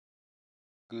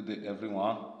Good day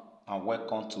everyone and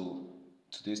welcome to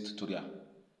today's tutorial.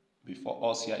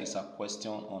 Before us here is a question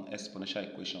on exponential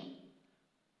equation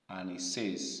and it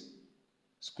says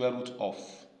square root of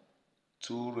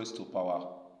 2 raised to power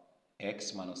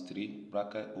x minus 3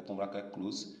 bracket open bracket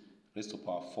close raised to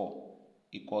power 4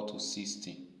 equal to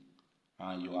 16,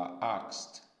 and you are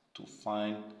asked to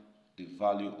find the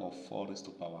value of 4 raised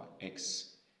to power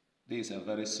x. This is a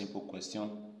very simple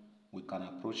question. We can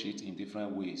approach it in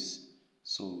different ways.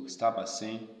 So start by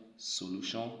saying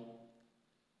solution.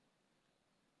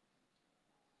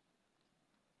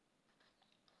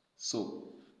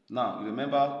 So now you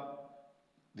remember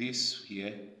this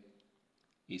here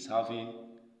is having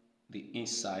the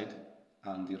inside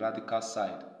and the radical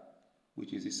side,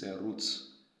 which is this root,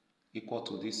 equal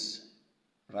to this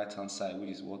right hand side, which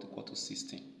is what equal to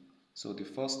 16. So the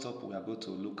first step we are going to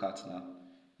look at now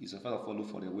is first of all look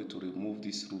for a way to remove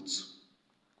this root.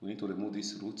 We need to remove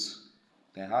this root.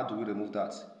 Then how do we remove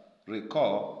that?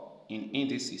 Recall in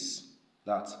indices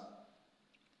that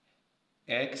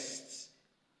x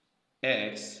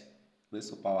raised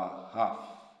to power half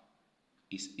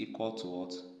is equal to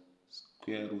what?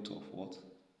 Square root of what?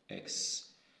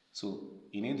 X. So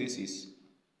in indices,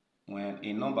 when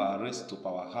a number raised to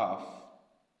power half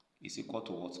is equal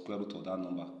to what? Square root of that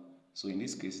number. So in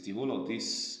this case, the whole of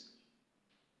this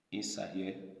inside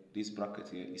here, this bracket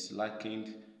here, is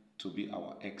likened to be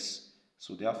our x.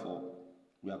 So therefore,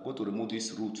 we are going to remove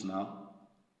this root now.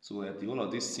 So the whole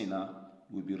of this thing now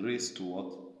will be raised to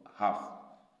what? Half.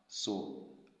 So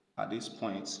at this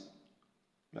point,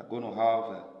 we are going to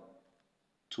have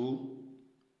 2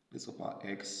 raised to power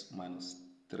x minus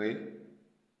 3,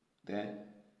 then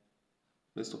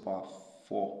raised to power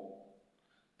 4.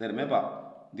 Then remember,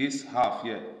 this half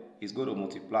here is going to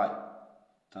multiply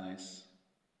times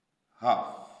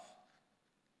half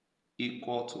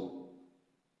equal to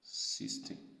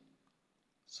 16.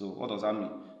 So what does that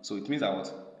mean? So it means that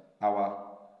what?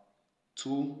 Our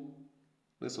 2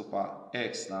 raised to power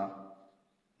x now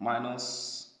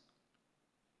minus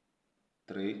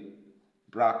 3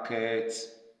 bracket.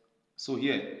 So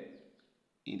here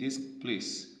in this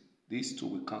place, these 2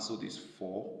 will cancel this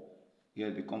 4. Here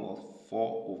it becomes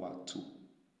 4 over 2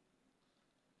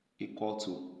 equal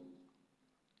to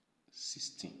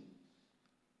 16.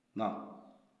 Now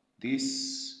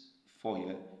this 4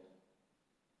 here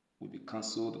will be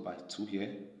cancelled by 2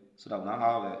 here, so that we now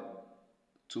have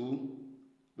 2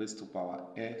 raised to power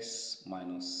x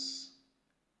minus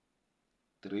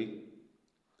 3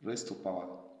 raised to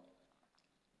power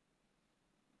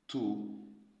 2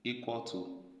 equal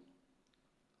to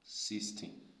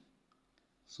 16.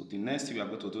 So the next thing we are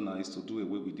going to do now is to do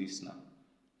away with this now.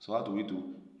 So how do we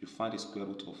do? You find the square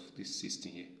root of this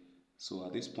 16 here. So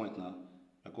at this point now,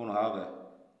 we're going to have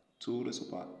 2 raised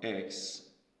to power x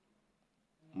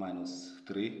minus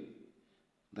 3.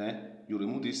 Then you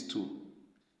remove these 2.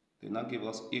 They now give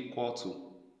us equal to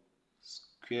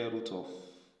square root of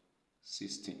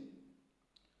 16.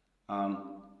 And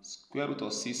square root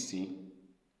of 16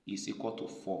 is equal to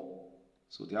 4.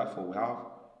 So therefore we have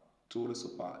 2 raised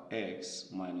to power x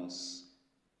minus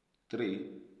 3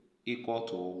 equal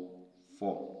to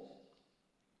 4.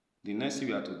 The next thing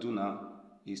we have to do now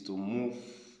is to move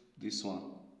this one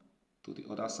to the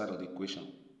other side of the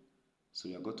equation. So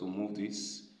we are going to move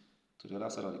this to the other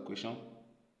side of the equation.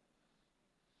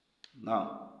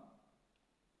 Now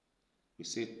we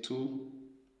say 2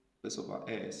 raised to power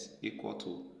s equal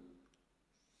to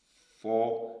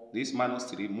 4. This minus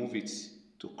 3, move it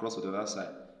to cross to the other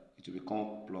side. It will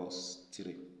become plus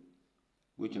 3,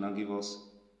 which will now give us,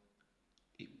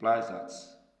 implies that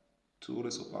 2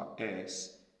 raised to power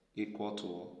s equal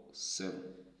to 7.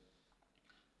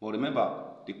 But remember,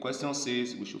 the question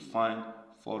says we should find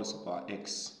 4 raised to power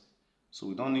x. So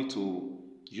we don't need to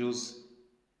use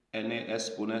any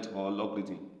exponent or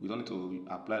logarithm. We don't need to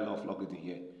apply law of logarithm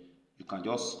here. You can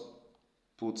just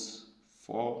put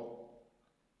 4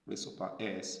 raised to power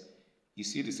s. You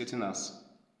see the setting as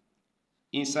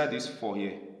inside this 4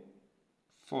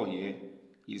 here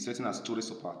is setting as 2 raised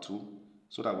to power 2.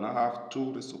 So that we now have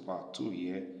 2 raised to power 2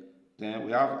 here. Then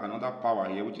we have another power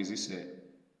here, which is this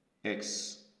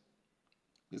x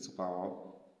raised to power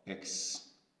x.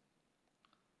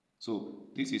 So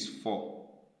this is 4.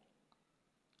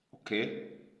 Okay,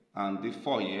 and the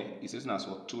 4 here is written as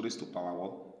what? 2 raised to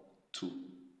power 2.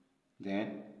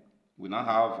 Then we now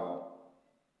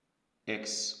have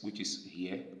x, which is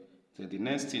here. Then the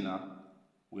next thing now,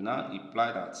 we now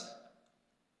imply that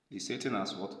the setting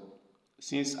as what?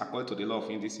 Since according to the law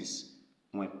of indices,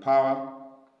 when power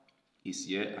is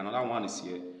here, another one is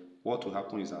here, what will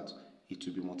happen is that it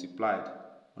will be multiplied.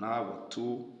 We now have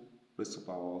 2 raised to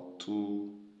power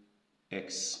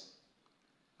 2x.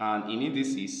 And in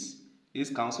indices, this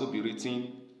can also be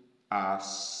written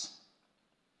as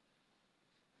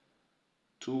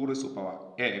 2 raised to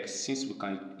power x, since we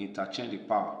can interchange the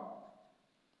power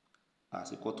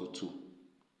as equal to 2.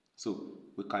 So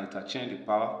we can interchange the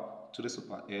power 2 raised to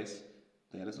power s,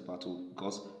 then raised to power 2,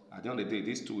 because at the end of the day,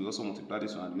 these two will also multiply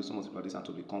this one and we also multiply this and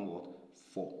to become what?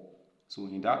 4. So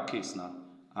in that case now,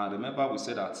 and remember we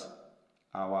said that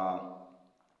our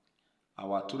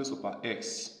 2 raised to power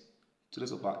x, 2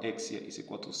 raised to power x here is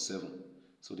equal to 7.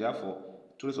 So therefore,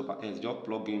 2 raised to power x, just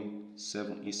plug in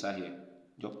 7 inside here.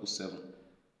 Just put 7.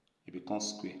 It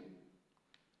becomes square.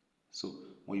 So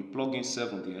when you plug in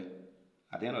 7 there,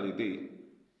 at the end of the day,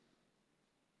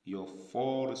 your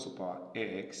 4 raised to power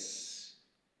x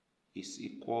is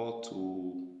equal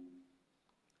to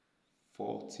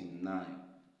 49.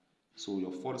 So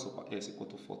your 4 raised to power x is equal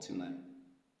to 49.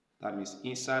 That means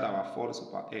inside our 4 raised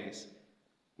to power x,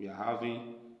 we are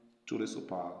having 2 raised to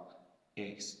power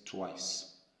x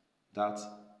twice. That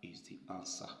is the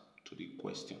answer to the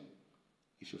question.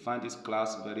 If you find this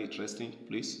class very interesting,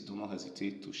 please do not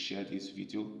hesitate to share this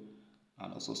video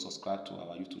and also subscribe to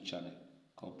our YouTube channel.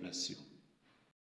 God bless you.